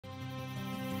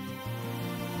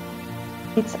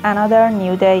It's another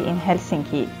new day in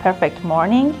Helsinki, perfect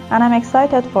morning, and I'm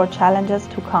excited for challenges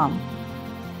to come.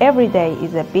 Every day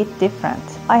is a bit different.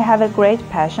 I have a great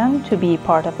passion to be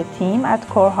part of a team at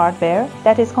CoreHW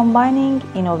that is combining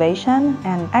innovation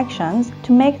and actions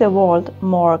to make the world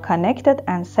more connected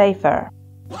and safer.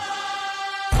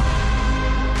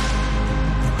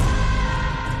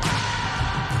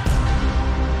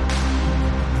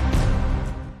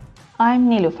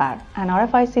 I'm Niloofar, an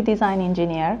RFIC design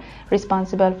engineer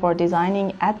responsible for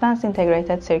designing advanced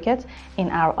integrated circuits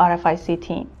in our RFIC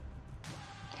team.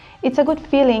 It's a good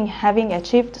feeling having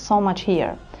achieved so much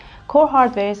here.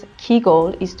 CoreHW's key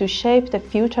goal is to shape the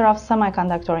future of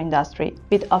semiconductor industry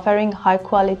with offering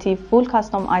high-quality full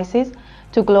custom ICs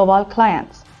to global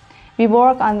clients. We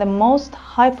work on the most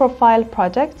high-profile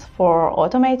projects for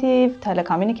automotive,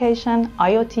 telecommunication,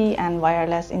 IoT, and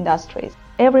wireless industries.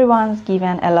 Everyone's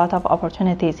given a lot of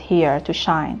opportunities here to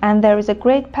shine, and there is a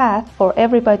great path for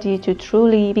everybody to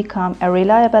truly become a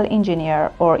reliable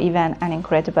engineer or even an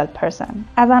incredible person.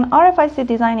 As an RFIC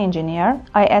design engineer,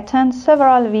 I attend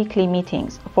several weekly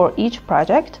meetings for each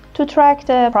project to track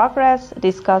the progress,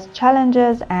 discuss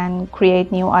challenges, and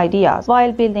create new ideas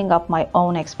while building up my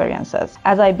own experiences.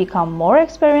 As I become more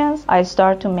experienced, I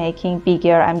start to making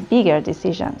bigger and bigger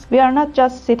decisions. We are not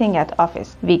just sitting at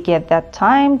office. We get that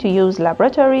time to use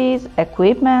laboratories,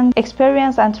 equipment,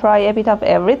 experience and try a bit of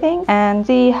everything and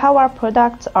see how our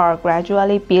products are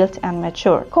gradually built and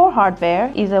mature.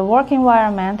 CoreHW is a work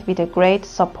environment with a great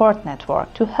support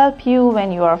network to help you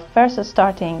when you are first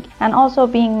starting and also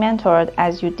being mentored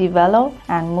as you develop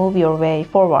and move your way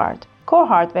forward.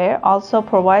 CoreHW also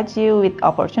provides you with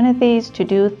opportunities to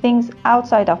do things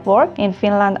outside of work in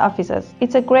Finland offices.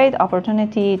 It's a great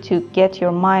opportunity to get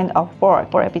your mind off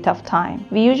work for a bit of time.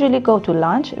 We usually go to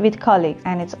lunch with colleagues,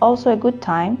 and it's also a good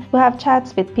time to have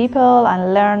chats with people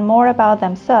and learn more about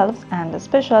themselves and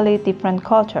especially different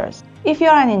cultures. If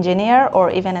you're an engineer or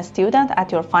even a student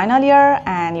at your final year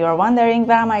and you're wondering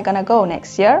where am I gonna go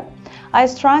next year, I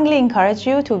strongly encourage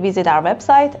you to visit our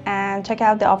website and check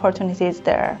out the opportunities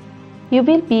there. You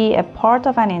will be a part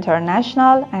of an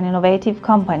international and innovative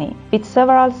company with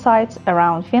several sites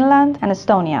around Finland and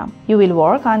Estonia. You will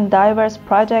work on diverse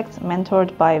projects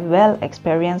mentored by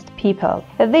well-experienced people.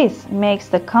 This makes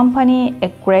the company a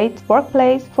great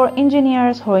workplace for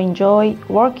engineers who enjoy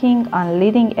working on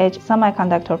leading-edge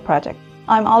semiconductor projects.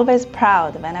 I'm always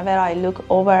proud whenever I look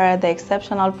over the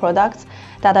exceptional products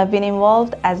that I've been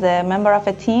involved as a member of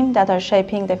a team that are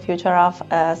shaping the future of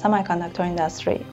the semiconductor industry.